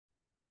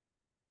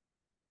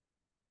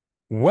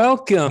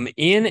Welcome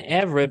in,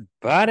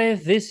 everybody.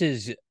 This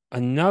is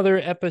another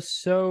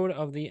episode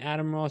of the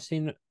Adam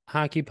Rothstein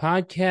Hockey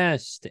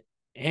Podcast.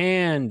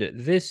 And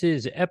this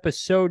is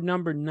episode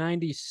number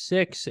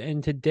 96.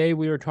 And today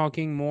we are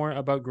talking more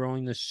about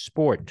growing the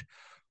sport.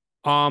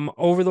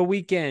 Over the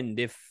weekend,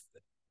 if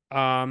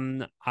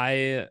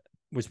I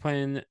was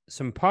playing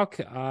some puck,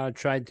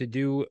 tried to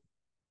do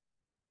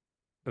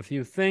a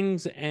few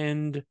things,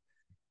 and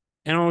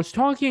I was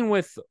talking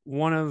with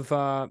one of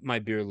my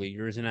beer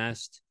leaguers and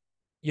asked,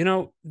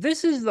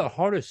 this is the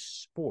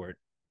hardest sport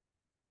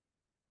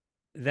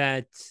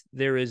that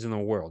there is in the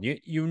world.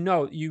 You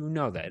know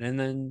that. And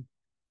then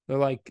they're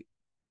like,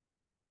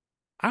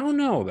 I don't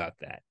know about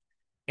that.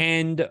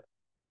 And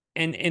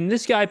and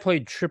this guy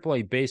played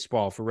AAA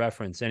baseball for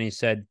reference, and he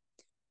said,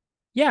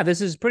 yeah, this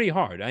is pretty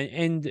hard.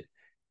 And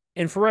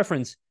for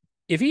reference,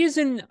 if he is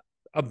in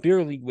a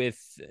beer league with,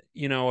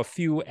 a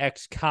few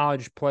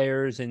ex-college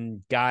players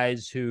and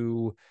guys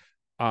who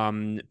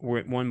were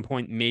at one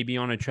point maybe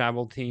on a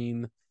travel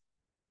team,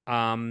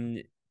 um,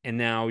 and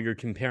now you're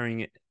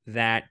comparing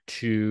that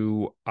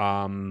to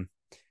to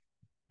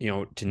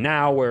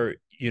now where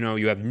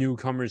you have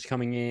newcomers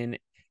coming in,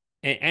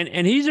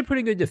 and he's a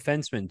pretty good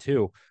defenseman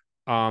too,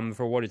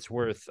 for what it's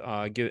worth,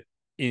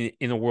 in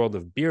the world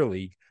of beer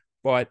league,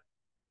 but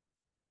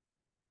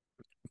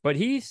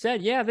he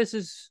said, yeah, this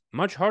is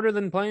much harder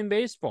than playing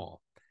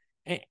baseball,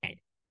 and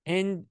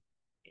and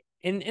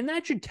and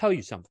that should tell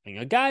you something.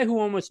 A guy who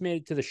almost made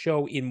it to the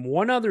show in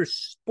one other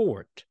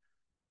sport,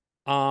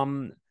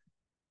 um,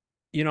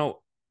 you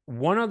know,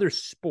 one other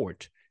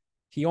sport,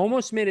 he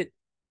almost made it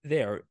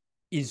there,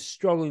 is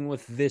struggling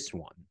with this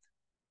one.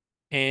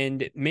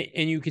 And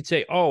you could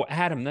say, "Oh,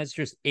 Adam, that's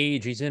just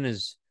age. He's in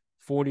his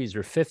 40s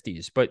or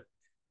 50s." But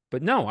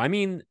no, I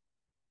mean,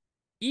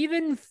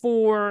 even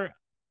for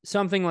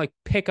something like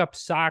pickup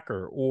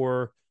soccer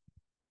or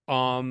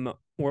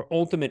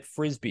ultimate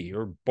frisbee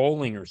or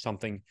bowling or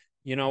something,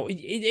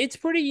 it's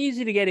pretty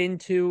easy to get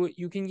into.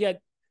 You can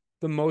get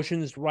the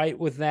motions right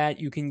with that.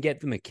 You can get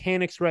the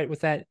mechanics right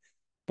with that.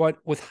 But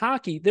with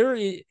hockey,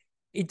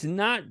 it's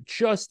not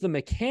just the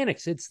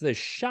mechanics, it's the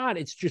shot,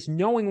 it's just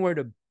knowing where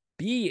to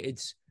be.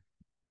 It's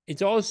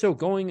also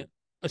going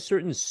a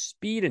certain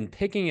speed and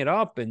picking it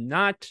up and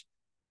not,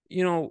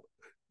 you know,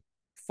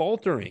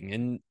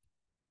 faltering,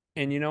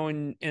 and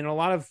a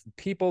lot of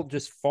people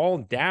just fall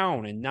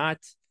down and not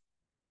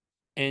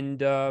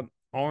and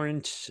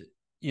aren't,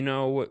 you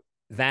know,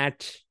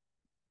 that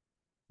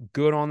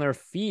good on their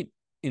feet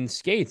in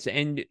skates.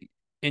 And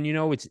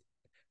it's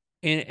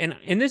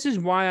and this is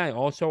why I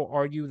also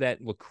argue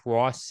that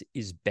lacrosse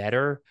is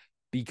better,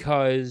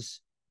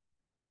 because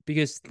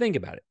think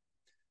about it.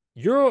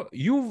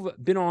 You've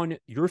been on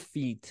your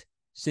feet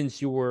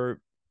since you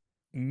were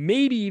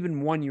maybe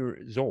even 1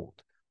 years old.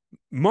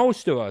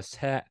 Most of us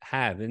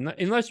have,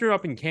 unless you're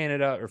up in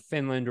Canada or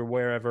Finland or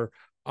wherever.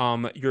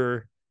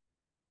 You're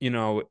you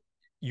know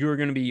you're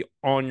going to be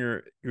on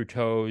your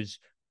toes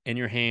and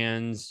your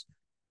hands,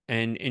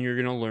 and you're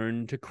going to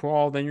learn to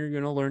crawl, then you're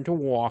going to learn to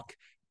walk,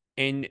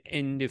 and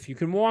if you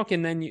can walk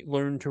and then you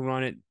learn to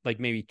run at like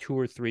maybe 2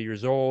 or 3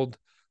 years old,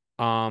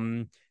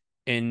 um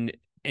and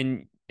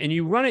and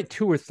you run at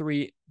 2 or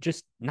 3,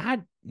 just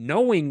not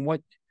knowing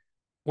what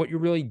you're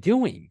really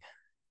doing,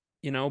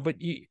 but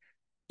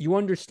you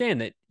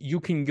understand that you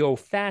can go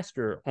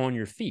faster on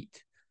your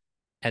feet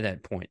at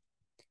that point.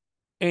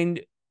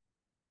 And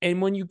and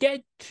when you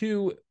get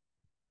to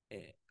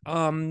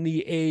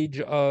the age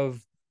of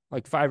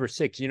like 5 or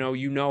 6, you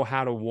know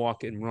how to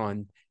walk and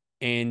run,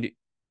 and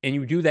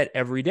you do that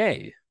every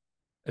day,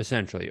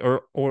 essentially,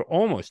 or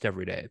almost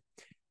every day.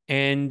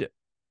 And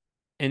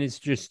and it's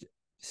just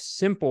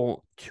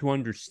simple to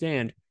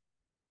understand,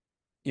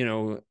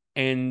 and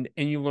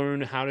you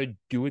learn how to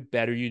do it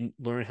better. You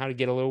learn how to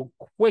get a little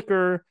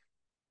quicker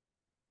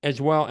as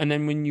well. And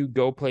then when you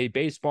go play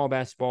baseball,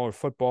 basketball, or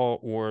football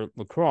or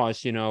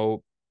lacrosse, you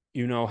know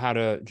how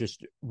to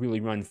just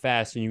really run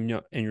fast,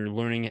 and you're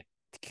learning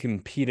to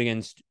compete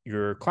against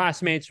your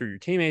classmates or your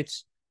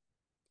teammates,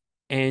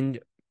 and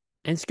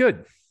it's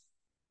good.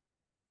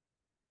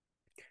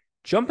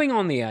 Jumping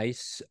on the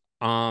ice,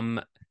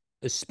 um,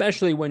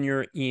 especially when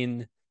you're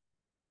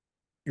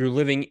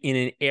living in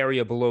an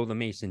area below the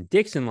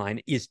Mason-Dixon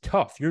line, is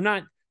tough. You're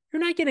not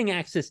getting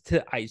access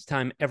to ice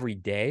time every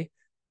day.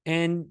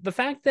 And the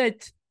fact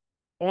that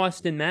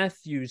Austin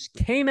Matthews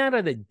came out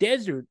of the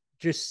desert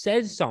just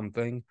says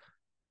something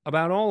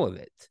about all of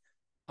it.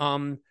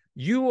 Um,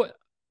 you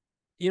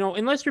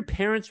unless your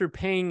parents are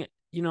paying,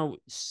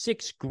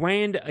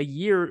 $6,000 a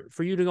year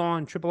for you to go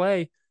on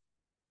AAA,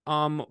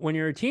 when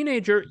you're a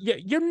teenager,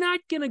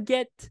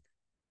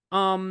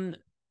 um,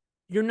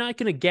 you're not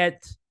gonna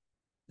get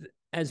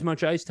as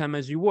much ice time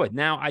as you would.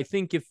 Now, I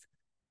think if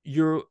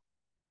you're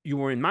you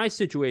were in my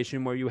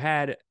situation where you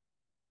had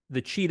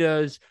the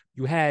Cheetahs,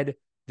 you had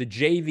the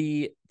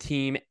JV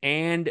team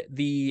and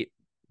the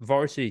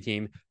varsity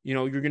team,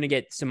 you're going to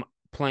get some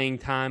playing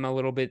time a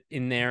little bit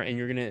in there, and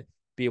you're going to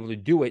be able to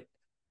do it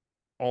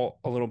all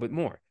a little bit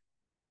more.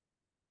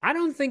 I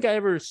don't think I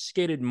ever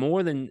skated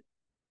more than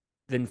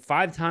than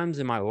 5 times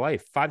in my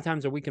life, 5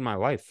 times a week in my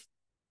life.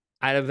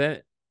 Out of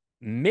it,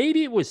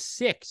 maybe it was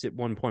 6 at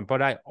one point,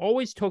 but I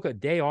always took a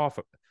day off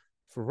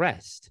for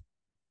rest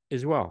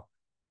as well.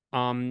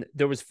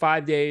 There was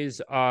 5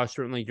 days,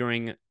 certainly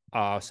during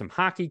some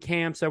hockey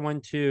camps I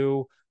went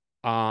to.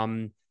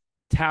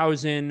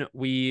 Towson,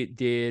 we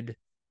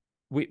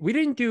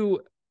didn't do,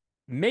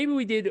 maybe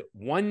we did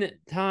one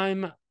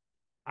time.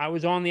 I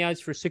was on the ice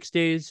for 6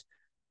 days,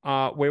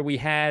 where we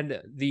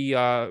had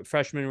the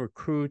freshman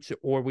recruits,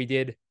 or we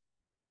did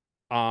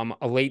a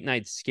late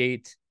night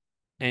skate.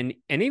 And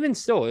even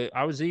still,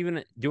 I was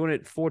even doing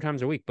it 4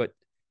 times a week. But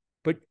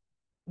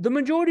the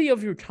majority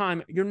of your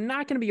time, you're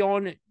not going to be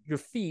on your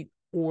feet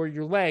or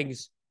your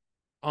legs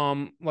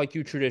like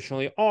you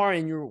traditionally are,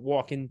 and you're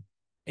walking,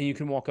 and you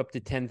can walk up to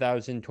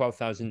 10,000,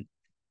 12,000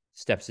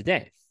 steps a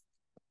day.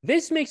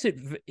 This makes it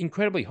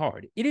incredibly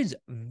hard. It is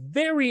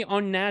very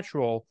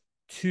unnatural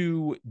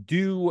to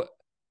do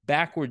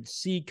backward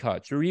C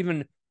cuts, or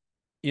even,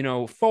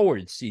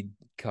 forward C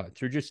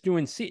cuts, or just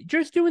doing C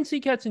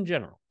cuts in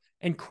general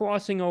and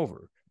crossing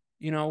over.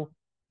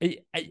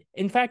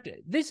 In fact,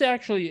 this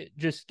actually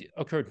just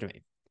occurred to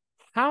me.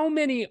 How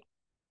many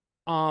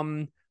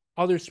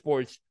other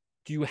sports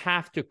do you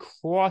have to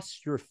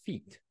cross your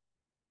feet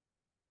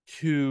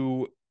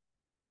to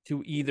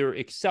either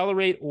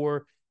accelerate,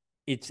 or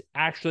it's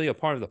actually a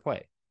part of the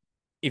play?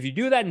 If you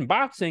do that in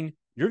boxing,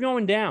 you're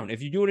going down.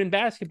 If you do it in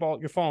basketball,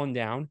 you're falling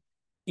down.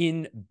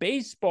 In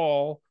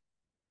baseball,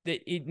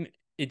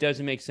 it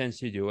doesn't make sense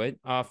to do it.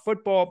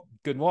 Football,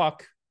 good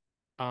luck.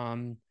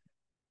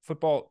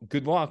 Football,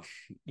 good luck.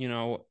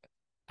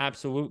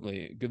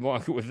 Absolutely, good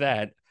luck with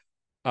that.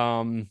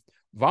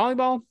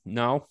 Volleyball,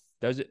 no.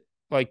 Does it,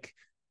 like,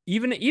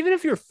 even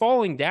if you're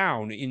falling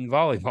down in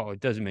volleyball,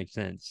 it doesn't make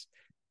sense.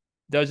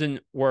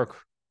 Doesn't work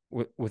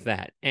with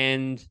that.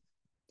 And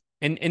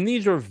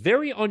these are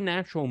very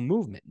unnatural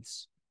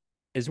movements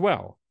as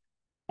well.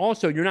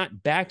 Also, you're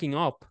not backing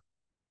up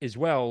as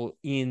well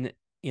in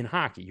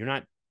hockey.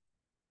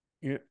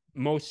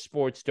 Most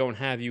sports don't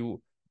have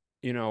you,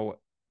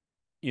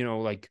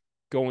 like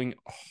going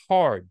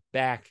hard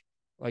back,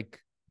 like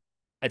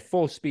at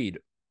full speed,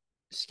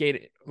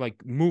 skate,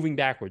 like moving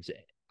backwards,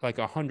 like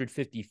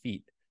 150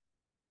 feet,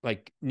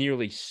 like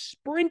nearly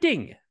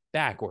sprinting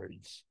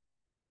backwards.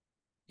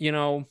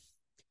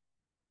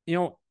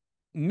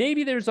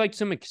 Maybe there's like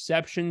some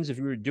exceptions if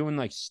you were doing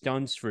like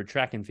stunts for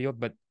track and field,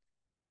 but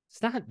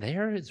it's not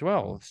there as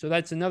well. So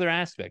that's another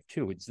aspect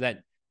too. It's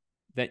that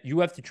you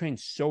have to train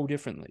so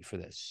differently for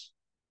this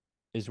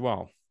as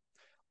well.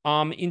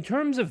 In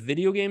terms of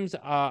video games,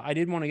 I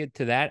did want to get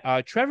to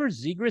that. Trevor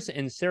Zegras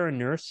and Sarah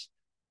Nurse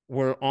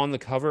were on the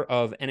cover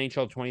of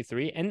NHL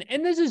 23, and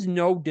this is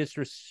no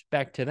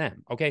disrespect to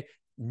them, okay?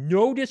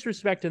 No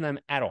disrespect to them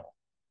at all.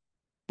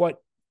 But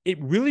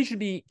it really should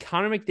be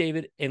Connor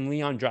McDavid and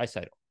Leon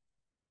Draisaitl.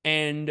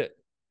 And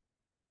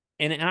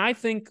I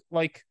think,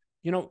 like,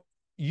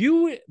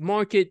 you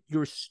market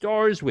your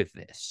stars with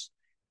this.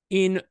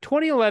 In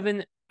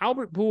 2011,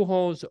 Albert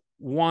Pujols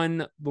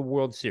won the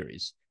World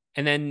Series.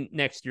 And then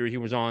next year he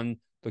was on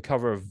the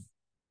cover of,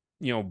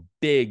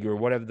 Big, or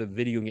whatever the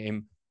video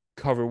game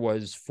cover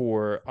was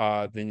for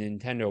the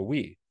Nintendo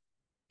Wii.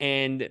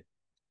 And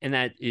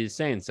that is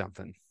saying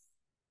something.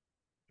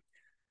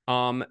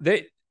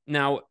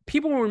 Now,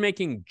 people were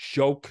making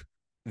joke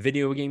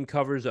video game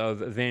covers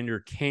of Evander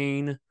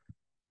Kane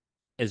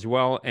as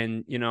well.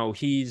 And,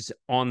 he's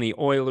on the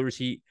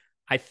Oilers.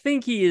 I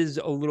think he is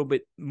a little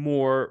bit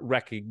more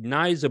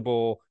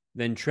recognizable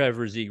than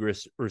Trevor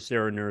Zegras or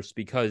Sarah Nurse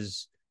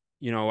because,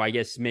 I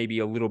guess maybe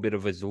a little bit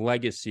of his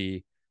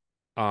legacy,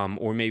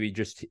 or maybe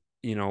just,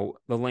 the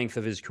length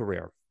of his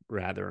career,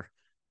 rather.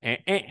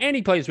 And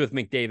he plays with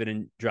McDavid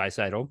and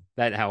Draisaitl.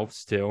 That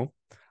helps too.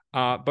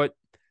 But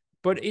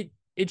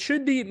it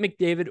should be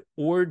McDavid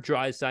or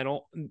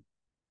Draisaitl.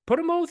 Put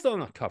them both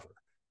on the cover.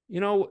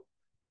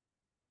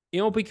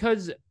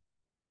 Because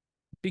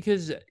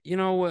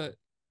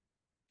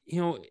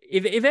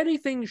if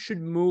anything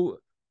should move,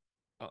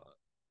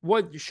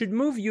 what should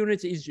move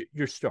units is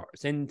your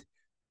stars, and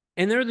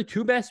they're the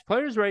two best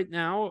players right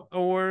now.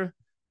 Or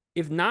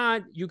if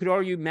not, you could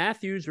argue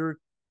Matthews or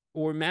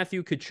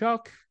Matthew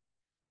Tkachuk,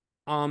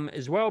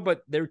 as well.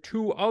 But they're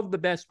two of the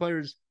best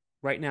players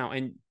right now,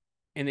 and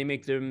they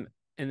make them,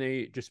 and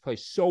they just play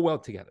so well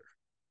together.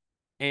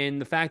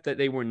 And the fact that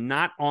they were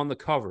not on the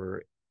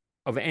cover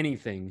of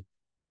anything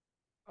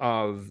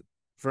for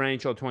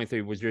NHL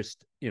 23 was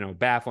just,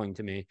 baffling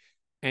to me.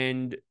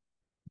 And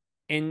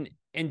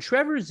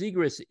Trevor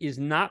Zegras is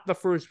not the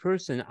first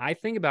person I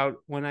think about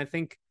when I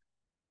think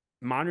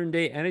modern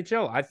day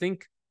NHL. I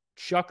think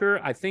Chucker.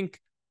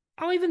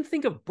 I'll even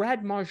think of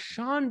Brad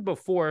Marchand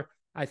before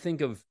I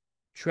think of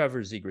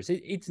Trevor Zegras.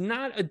 It's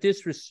not a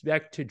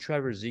disrespect to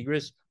Trevor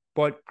Zegras,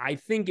 but I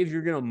think if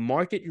you're going to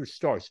market your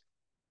stars,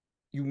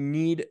 you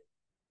need,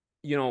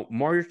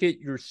 market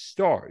your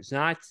stars,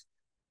 not,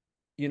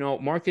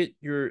 market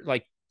your,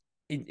 like,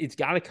 it's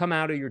got to come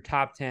out of your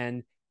top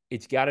 10.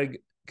 It's got to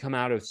come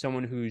out of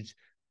someone who's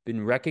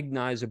been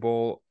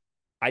recognizable.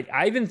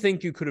 I even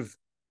think you could have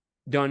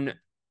done,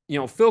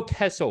 Phil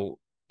Kessel,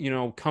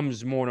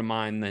 comes more to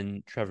mind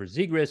than Trevor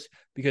Zegras,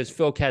 because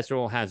Phil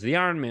Kessel has the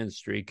Iron Man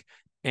streak,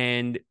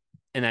 and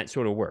that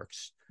sort of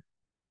works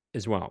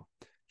as well.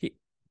 He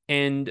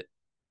and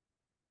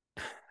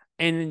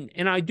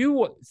I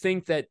do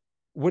think that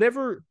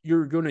whatever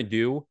you're going to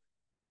do,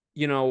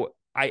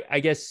 I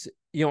guess,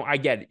 I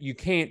get it. You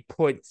can't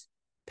put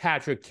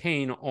Patrick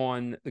Kane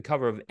on the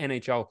cover of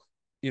NHL,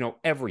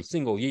 every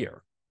single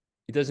year.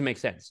 It doesn't make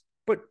sense.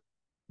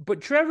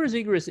 But Trevor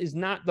Zegras is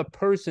not the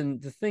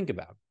person to think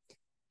about.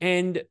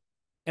 And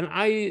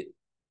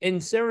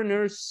Sarah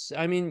Nurse,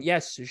 I mean,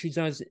 yes, she's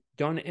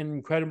done an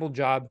incredible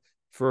job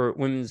for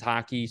women's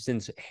hockey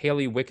since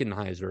Hayley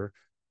Wickenheiser,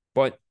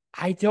 but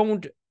I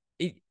don't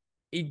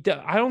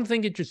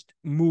think it just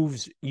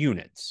moves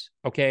units.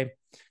 Okay.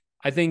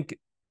 I think,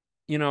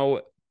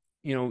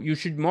 you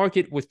should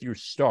market with your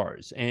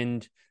stars,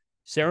 and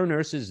Sarah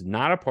Nurse is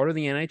not a part of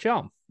the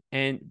NHL,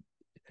 and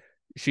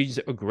she's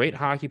a great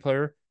hockey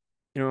player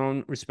in her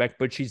own respect,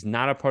 but she's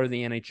not a part of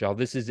the NHL.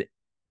 This is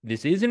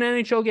an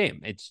NHL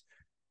game. It's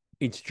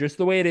just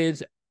the way it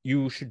is.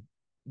 You should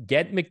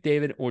get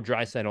McDavid or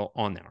Draisaitl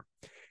on there.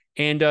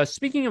 And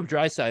speaking of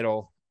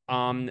Draisaitl,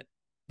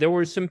 there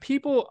were some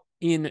people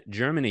in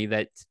Germany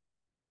that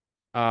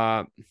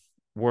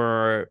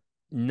were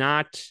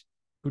not,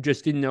 who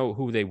just didn't know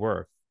who they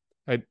were.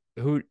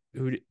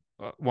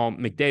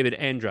 McDavid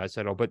and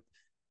Draisaitl, but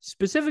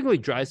specifically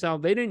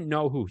Draisaitl, they didn't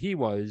know who he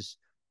was.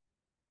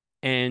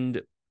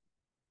 And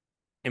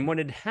what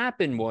had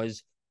happened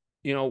was,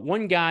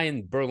 one guy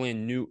in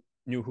Berlin knew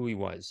who he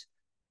was.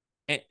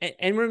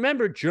 And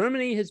remember,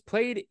 Germany has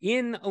played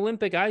in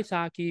Olympic ice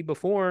hockey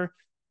before.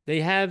 They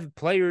have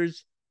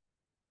players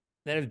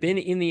that have been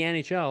in the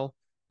NHL,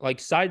 like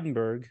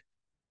Seidenberg,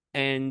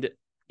 and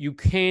you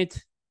can't,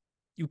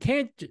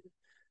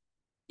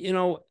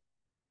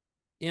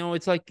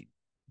 it's like,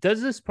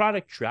 does this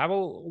product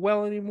travel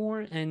well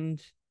anymore? And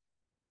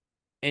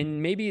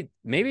maybe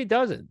it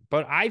doesn't.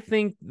 But I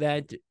think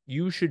that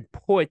you should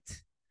put,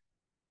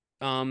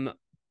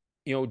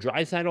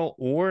 Draisaitl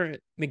or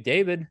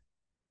McDavid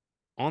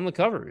on the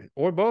cover,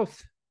 or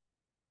both.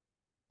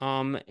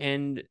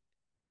 And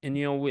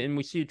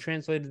we see it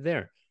translated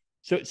there.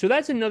 So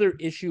that's another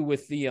issue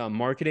with the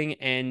marketing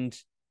and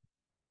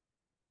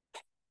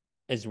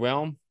as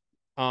well.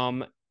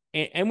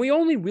 And we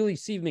only really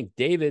see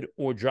McDavid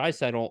or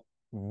Draisaitl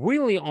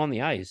really on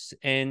the ice.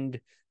 And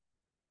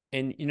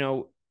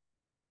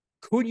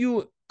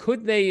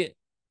could they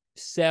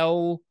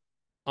sell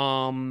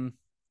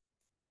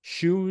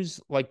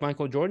shoes like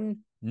Michael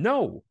Jordan?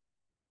 No.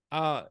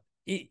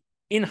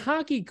 In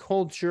hockey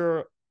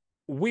culture,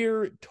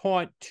 we're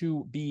taught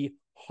to be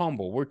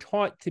humble. We're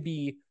taught to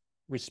be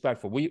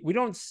respectful. We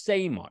don't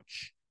say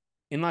much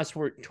unless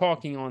we're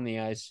talking on the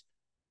ice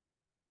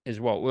as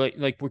well.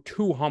 Like we're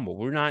too humble.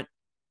 We're not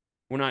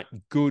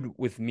good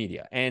with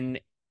media. And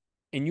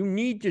you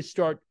need to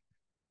start.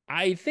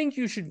 I think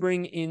you should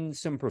bring in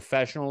some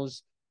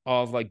professionals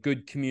of like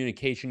good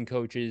communication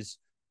coaches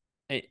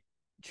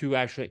to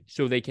actually,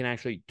 so they can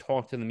actually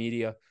talk to the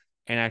media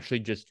and actually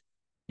just,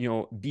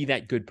 be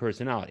that good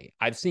personality.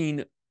 I've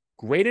seen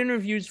great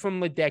interviews from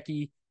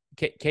Ledecky,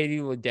 Katie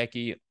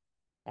Ledecky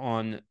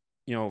on,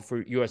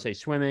 for USA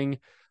Swimming.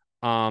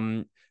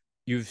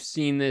 You've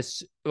seen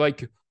this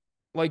like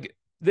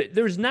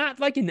there's not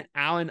like an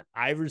Allen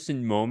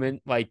Iverson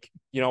moment, like,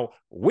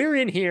 we're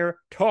in here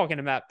talking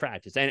about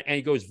practice, and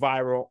it goes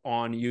viral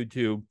on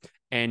YouTube,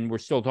 and we're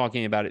still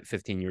talking about it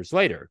 15 years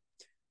later.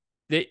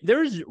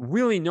 There's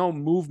really no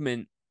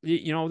movement.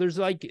 There's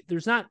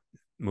not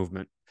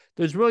movement.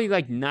 There's really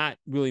like not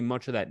really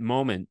much of that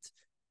moment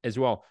as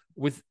well,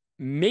 with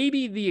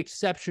maybe the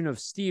exception of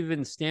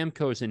Steven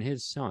Stamkos and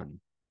his son,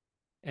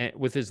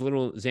 with his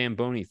little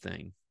Zamboni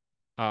thing,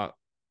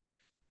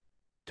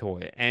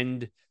 toy.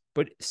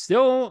 But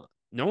still,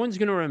 no one's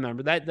going to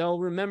remember that. They'll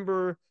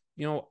remember,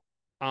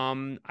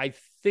 I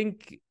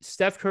think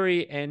Steph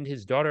Curry and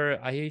his daughter,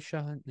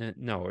 Ayesha,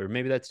 no, or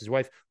maybe that's his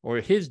wife, or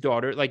his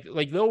daughter. Like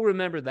they'll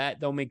remember that.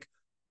 They'll make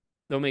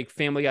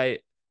Family Guy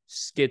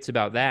skits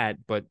about that,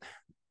 but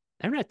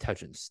they're not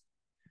touching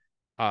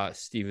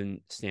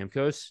Steven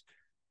Stamkos.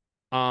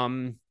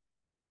 I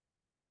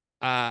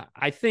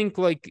think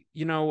like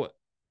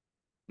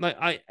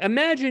I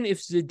imagine if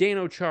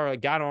Zdeno Chara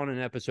got on an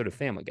episode of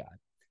Family Guy.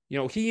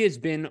 He has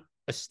been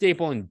a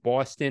staple in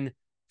Boston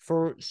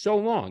for so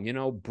long.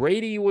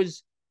 Brady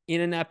was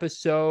in an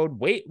episode.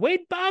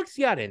 Wade Boggs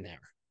got in there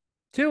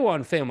too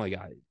on Family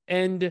Guy,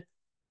 and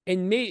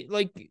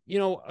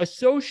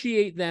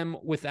associate them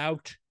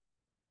without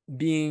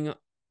being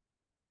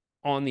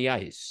on the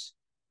ice,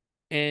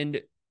 and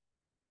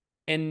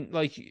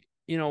where's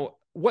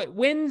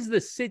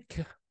the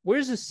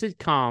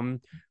sitcom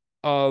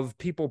of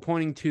people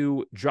pointing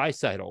to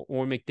Draisaitl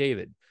or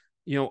McDavid,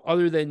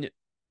 other than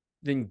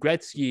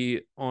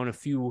Gretzky on a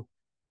few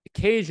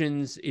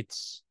occasions.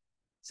 It's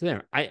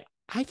there. I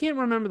can't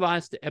remember the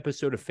last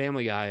episode of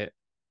Family Guy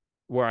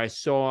where I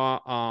saw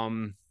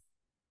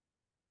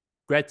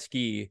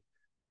Gretzky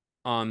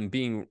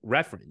being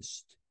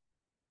referenced.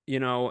 you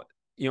know,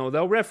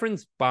 they'll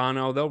reference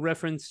Bono, they'll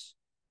reference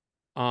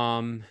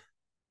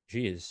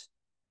geez,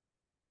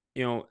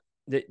 you know,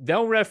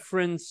 they'll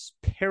reference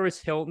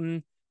Paris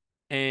Hilton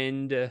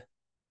and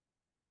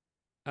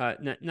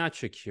not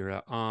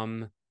Shakira,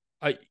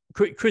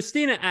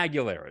 Christina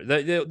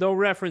Aguilera. They'll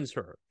reference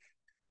her,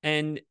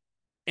 and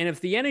if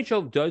the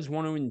NHL does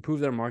want to improve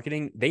their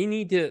marketing, they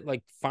need to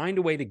like find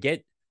a way to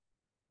get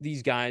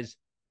these guys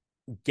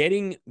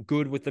getting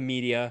good with the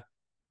media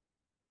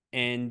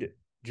and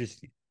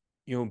just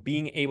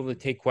being able to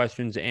take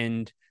questions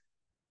and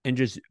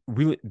just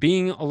really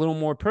being a little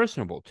more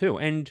personable too.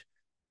 And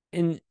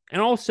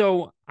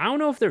also, I don't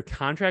know if their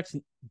contracts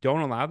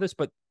don't allow this,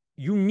 but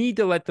you need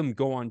to let them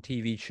go on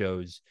TV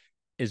shows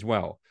as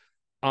well.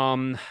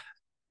 And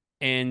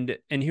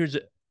here's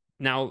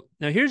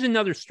here's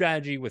another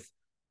strategy with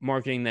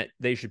marketing that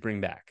they should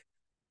bring back.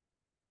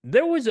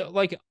 There was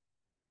like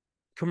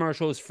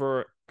commercials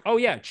for, oh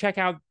yeah, check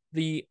out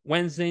the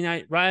Wednesday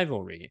Night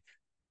Rivalry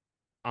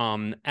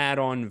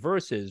add-on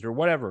versus or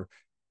whatever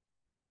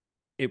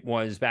it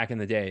was back in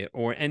the day,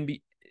 or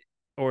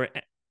or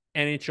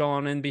NHL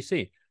on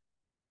NBC.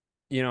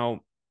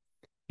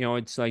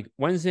 It's like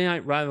Wednesday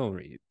Night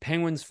Rivalry,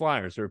 Penguins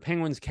Flyers or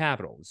Penguins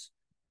Capitals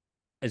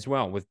as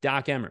well with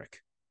Doc Emrick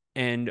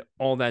and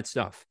all that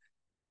stuff.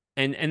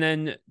 And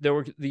then there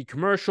were the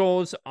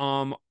commercials.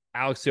 Alex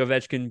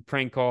Ovechkin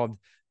prank called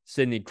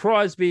Sidney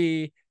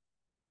Crosby.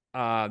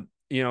 There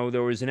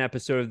was an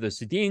episode of the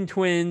Sedin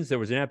twins. There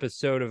was an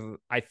episode of,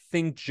 I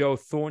think, Joe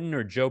Thornton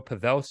or Joe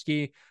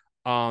Pavelski.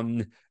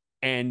 And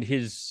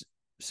his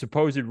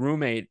supposed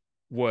roommate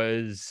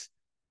was,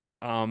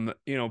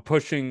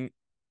 pushing,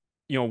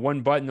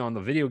 one button on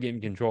the video game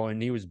controller,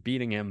 and he was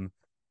beating him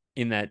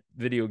in that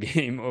video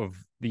game of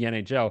the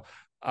NHL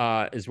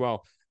as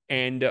well.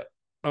 And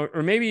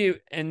or maybe,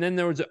 and then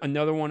there was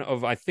another one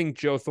of, I think,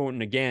 Joe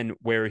Thornton again,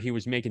 where he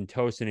was making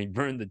toast and he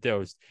burned the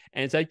toast.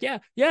 And it's like,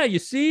 yeah, you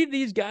see,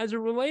 these guys are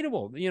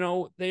relatable.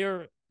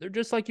 They're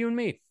just like you and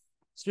me.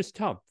 It's just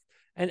tough.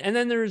 And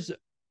then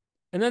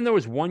there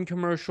was one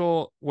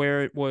commercial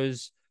where it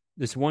was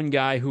this one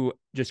guy who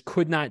just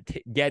could not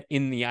get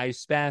in the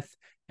ice bath.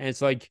 And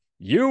it's like,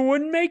 you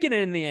wouldn't make it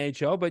in the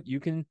NHL, but you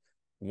can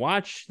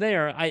watch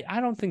there. I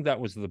don't think that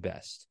was the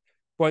best.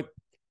 But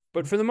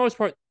for the most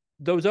part,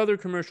 those other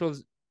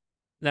commercials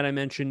that I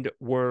mentioned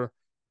were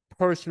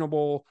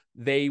personable.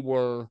 They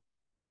were,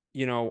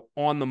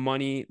 on the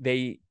money.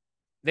 They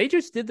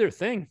just did their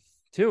thing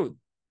too.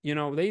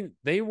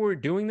 They were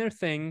doing their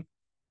thing,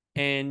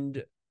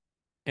 and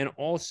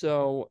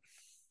also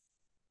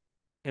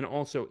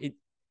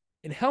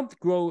it helped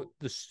grow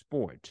the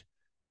sport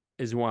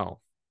as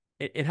well.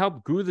 It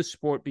helped grow the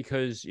sport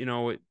because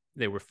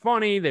they were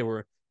funny, they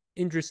were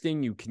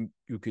interesting. You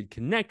could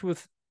connect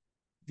with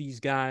these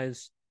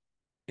guys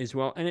as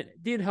well, and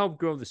it did help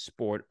grow the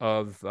sport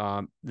of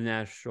the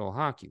National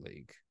Hockey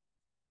League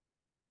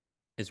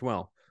as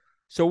well.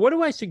 So, what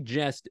do I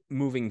suggest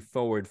moving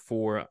forward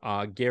for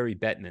Gary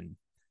Bettman,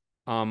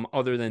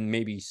 other than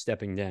maybe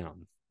stepping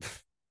down?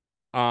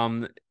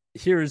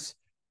 Here's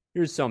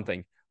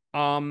something.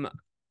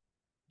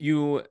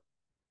 You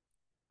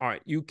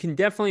can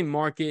definitely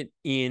market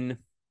in,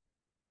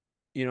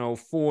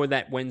 for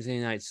that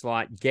Wednesday night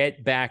slot.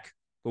 Get back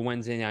the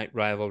Wednesday night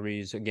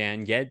rivalries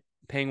again. Get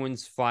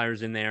Penguins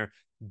Flyers in there.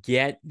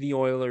 Get the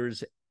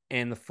Oilers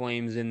and the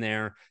Flames in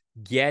there.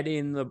 Get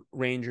in the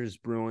Rangers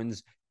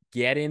Bruins.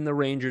 Get in the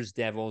Rangers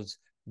Devils.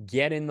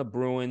 Get in the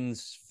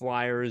Bruins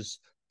Flyers.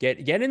 Get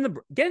in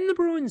the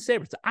Bruins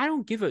Sabres. I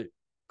don't give a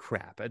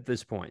crap at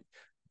this point.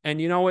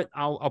 And you know what?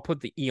 I'll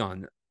put the E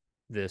on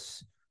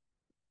this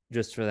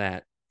just for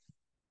that.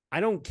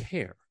 I don't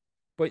care.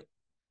 But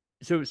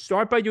so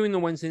start by doing the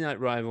Wednesday night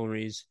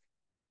rivalries.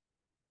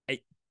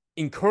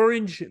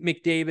 Encourage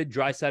McDavid,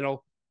 Draisaitl,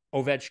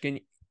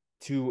 Ovechkin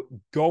to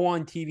go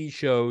on TV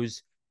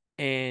shows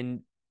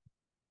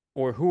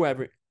or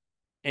whoever,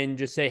 and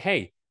just say,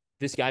 hey,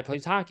 this guy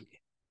plays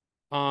hockey.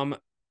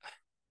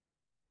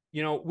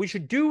 We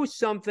should do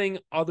something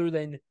other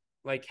than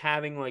like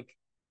having like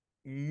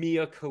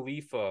Mia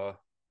Khalifa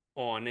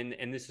on,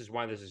 and this is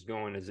why this is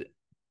going as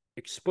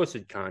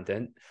explicit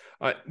content.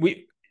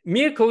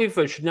 Mia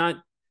Khalifa should not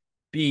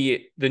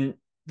be the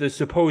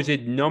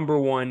supposed number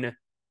one,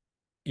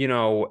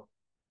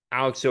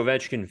 Alex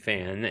Ovechkin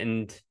fan,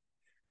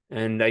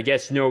 and I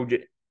guess I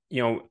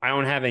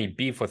don't have any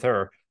beef with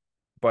her,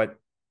 but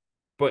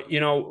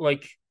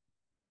like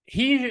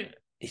he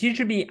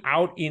should be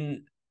out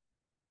in,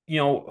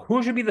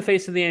 who should be the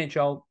face of the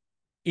NHL?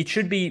 It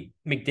should be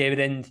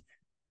McDavid,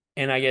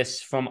 and I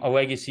guess from a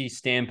legacy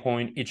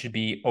standpoint, it should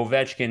be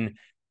Ovechkin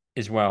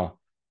as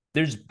well.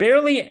 There's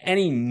barely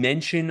any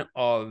mention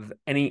of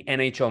any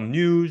NHL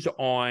news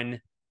on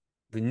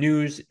the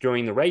news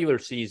during the regular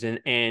season,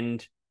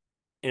 and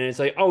it's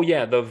like, oh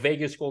yeah, the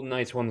Vegas Golden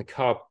Knights won the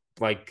cup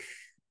like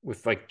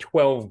with like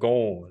 12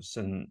 goals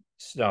and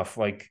stuff.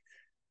 Like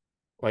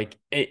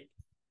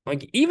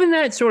even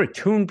that sort of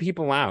tuned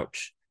people out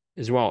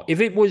as well. If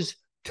it was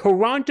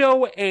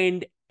Toronto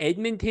and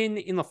Edmonton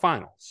in the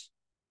finals,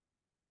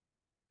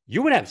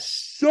 you would have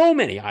so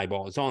many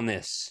eyeballs on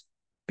this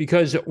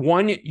because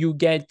one, you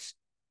had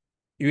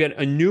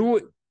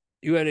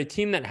a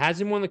team that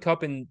hasn't won the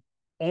cup in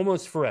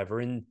almost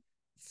forever, in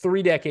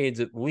 3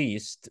 decades at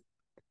least,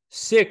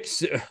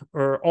 6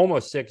 or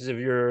almost 6 if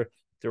you're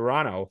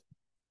Toronto,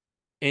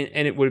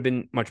 and it would have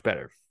been much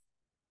better.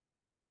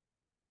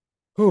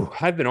 Whew,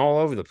 I've been all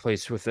over the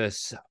place with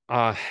this.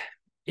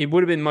 It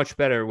would have been much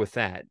better with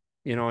that,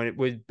 and it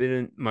would have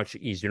been much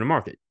easier to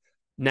market.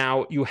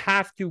 Now you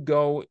have to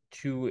go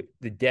to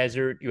the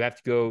desert. You have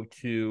to go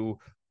to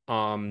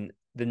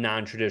the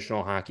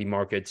non-traditional hockey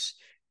markets,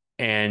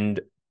 and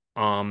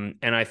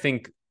I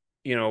think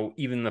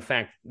even the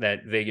fact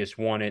that Vegas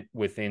won it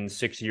within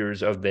 6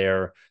 years of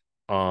their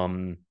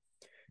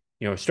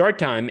start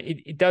time,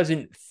 it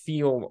doesn't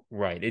feel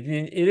right. It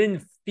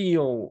didn't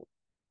feel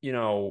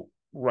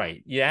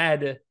right.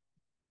 It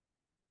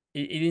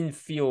didn't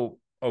feel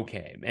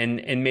okay,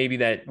 and maybe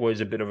that was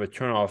a bit of a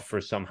turnoff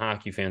for some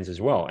hockey fans as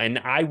well. And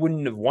I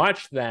wouldn't have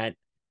watched that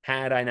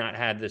had I not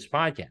had this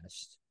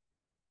podcast.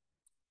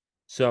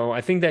 So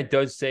I think that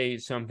does say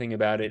something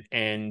about it,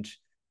 and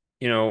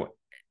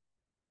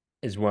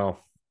as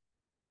well.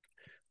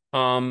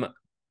 Um,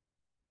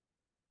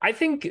 I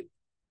think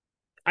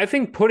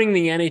putting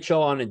the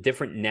NHL on a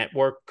different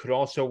network could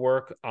also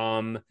work.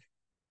 I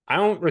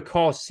don't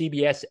recall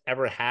CBS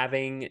ever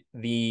having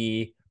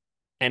the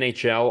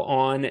NHL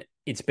on.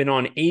 It's been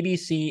on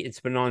ABC,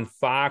 it's been on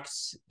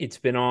Fox, it's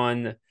been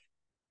on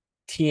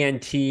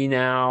TNT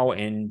now,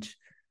 and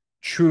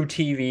True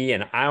TV,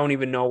 and I don't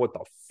even know what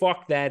the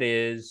fuck that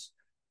is.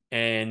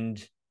 And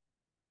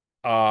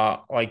as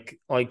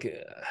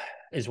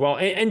well,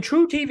 and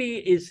True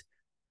TV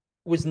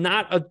was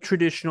not a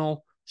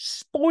traditional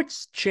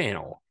sports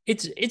channel.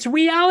 It's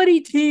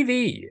reality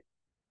TV.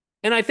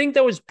 And I think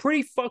that was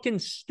pretty fucking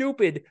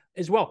stupid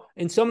as well.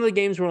 And some of the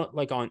games were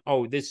like on,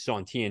 oh, this is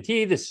on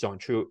TNT, this is on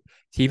True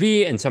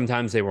TV, and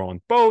sometimes they were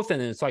on both. And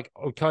then it's like,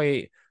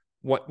 okay,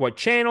 what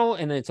channel?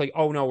 And then it's like,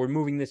 oh no, we're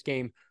moving this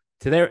game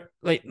to there.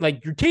 Like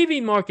your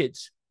TV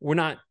markets were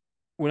not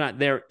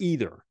there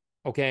either.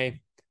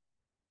 Okay.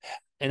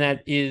 And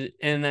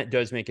that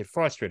does make it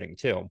frustrating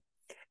too.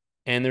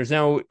 And there's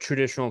no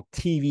traditional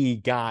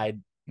TV guide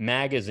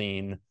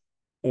magazine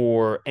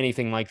or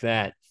anything like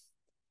that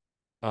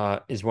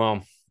as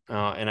well.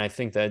 And I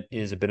think that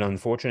is a bit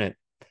unfortunate.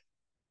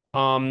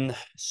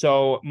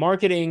 So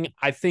marketing,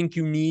 I think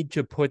you need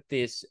to put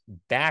this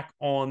back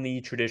on the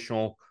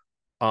traditional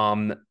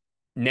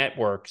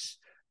networks.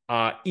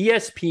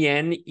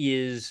 ESPN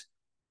is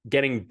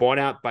getting bought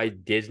out by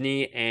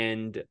Disney,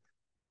 and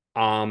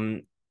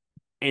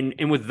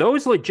with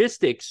those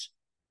logistics,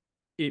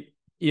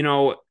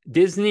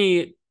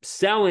 Disney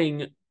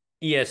selling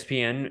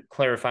ESPN,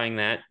 clarifying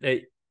that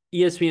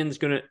ESPN is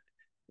going to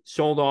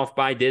sold off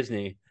by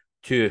Disney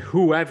to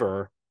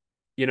whoever,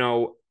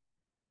 are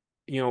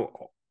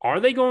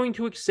they going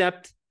to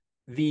accept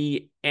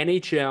the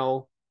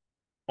NHL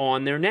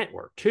on their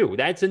network too?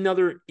 That's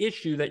another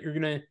issue that you're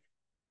going to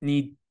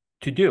need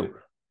to do.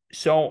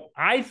 So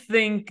I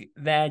think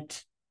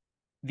that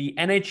the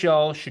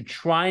NHL should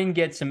try and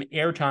get some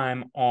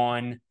airtime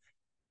on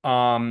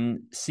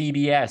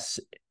CBS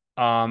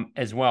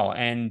as well.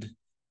 And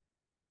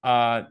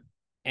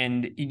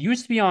it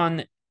used to be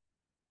on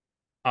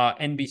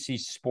NBC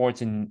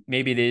Sports, and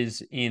maybe it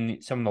is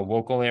in some of the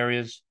local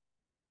areas,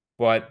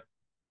 but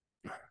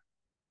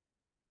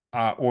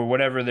or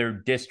whatever their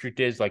district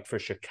is, like for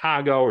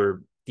Chicago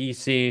or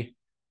DC,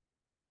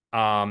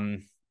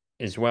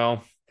 as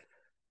well.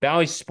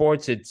 Bally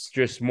Sports, it's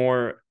just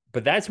more,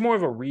 but that's more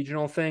of a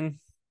regional thing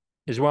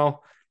as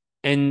well.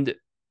 And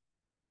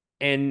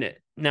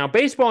now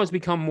baseball has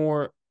become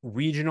more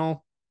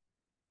regional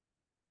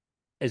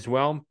as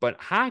well, but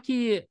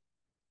hockey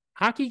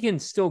can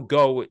still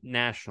go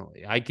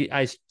nationally. I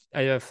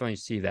definitely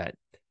see that,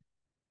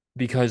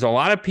 because a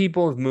lot of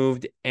people have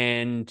moved,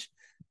 and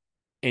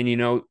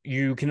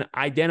you can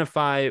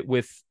identify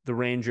with the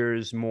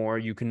Rangers more.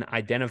 You can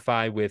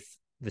identify with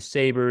the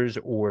Sabres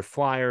or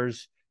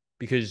Flyers,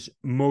 because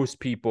most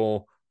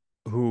people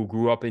who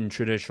grew up in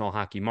traditional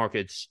hockey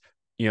markets,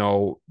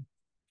 root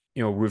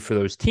for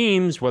those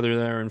teams, whether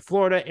they're in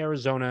Florida,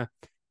 Arizona,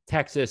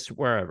 Texas,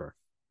 wherever.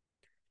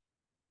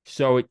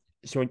 So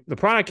the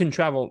product can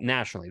travel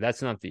nationally.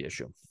 That's not the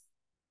issue.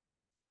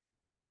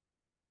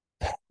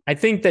 I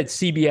think that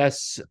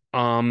CBS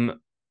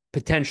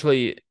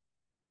potentially,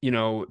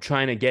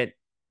 trying to get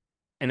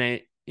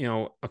a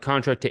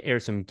contract to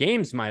air some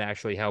games might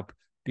actually help,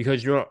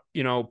 because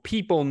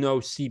people know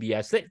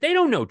CBS. They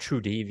don't know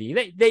True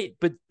TV.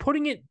 But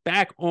putting it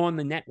back on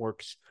the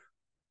networks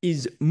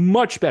is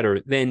much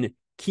better than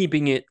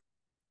keeping it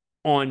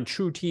on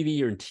True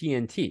TV or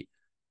TNT.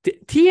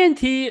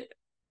 TNT,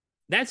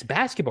 that's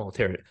basketball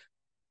territory.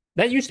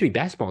 That used to be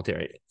basketball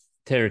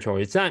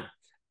territory. It's not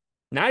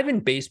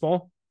even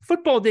baseball.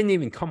 Football didn't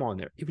even come on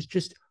there. It was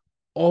just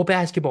all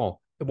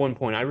basketball at one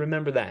point. I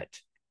remember that.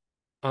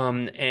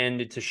 And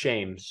it's a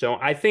shame. So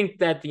I think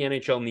that the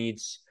NHL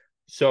needs.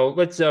 So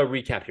let's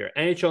recap here.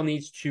 NHL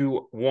needs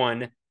to,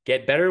 one,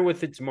 get better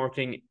with its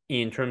marketing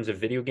in terms of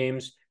video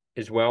games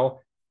as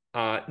well.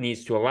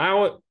 Needs to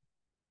allow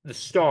the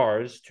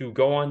stars to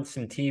go on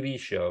some TV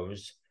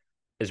shows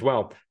as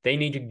well. They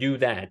need to do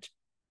that.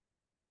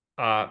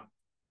 At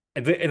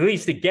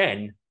least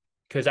again,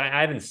 because I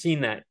haven't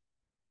seen that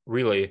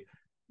really.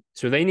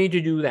 So they need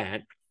to do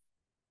that.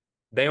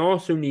 They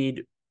also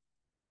need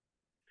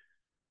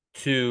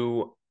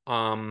to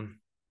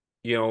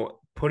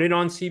put it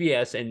on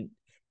CBS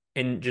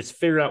and just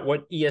figure out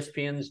what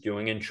ESPN's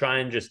doing and try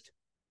and just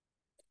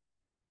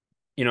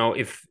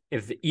if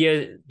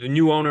the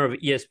new owner of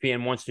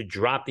ESPN wants to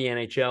drop the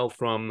NHL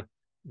from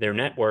their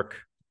network,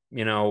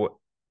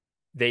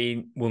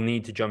 they will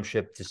need to jump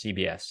ship to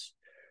CBS.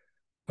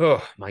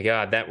 Oh my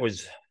God,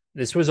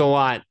 this was a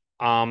lot.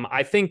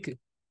 I think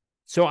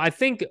so.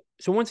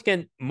 Once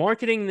again,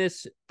 marketing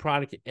this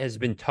product has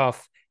been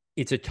tough.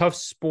 It's a tough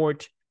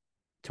sport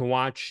to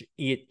watch.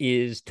 It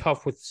is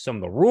tough with some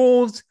of the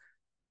rules,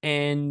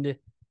 and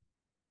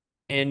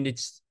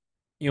it's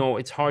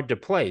it's hard to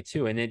play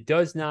too. And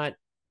it's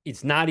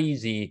not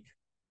easy.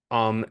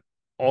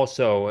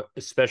 Also,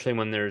 especially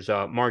when there's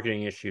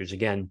marketing issues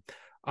again.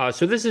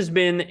 So this has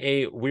been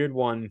a weird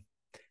one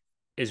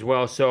as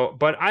well. So,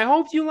 but I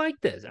hope you like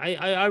this.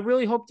 I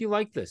really hope you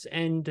like this.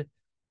 And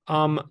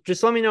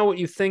just let me know what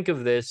you think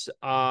of this.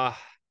 I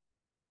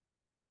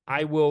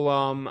will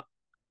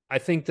I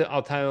think that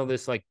I'll title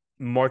this like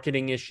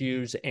marketing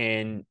issues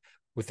and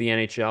with the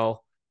NHL,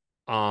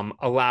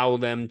 allow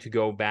them to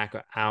go back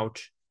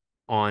out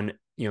on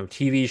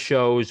TV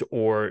shows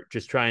or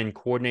just try and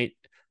coordinate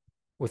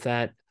with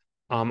that.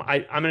 I'm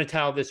going to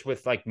title this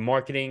with like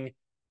marketing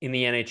in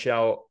the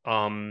NHL.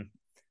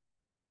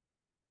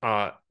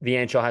 The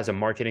NHL has a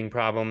marketing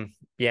problem.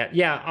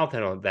 Yeah, I'll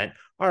title it that.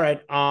 All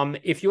right.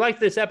 If you like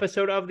this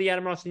episode of the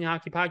Adam Rothstein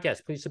Hockey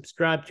Podcast, please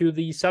subscribe to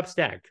the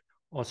Substack.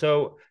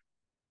 Also,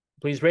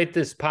 please rate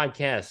this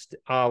podcast.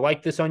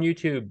 Like this on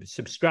YouTube.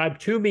 Subscribe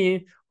to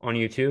me on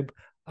YouTube.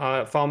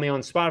 Follow me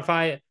on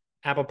Spotify,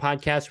 Apple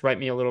Podcasts. Write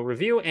me a little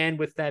review. And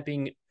with that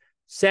being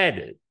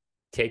said,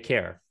 take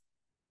care.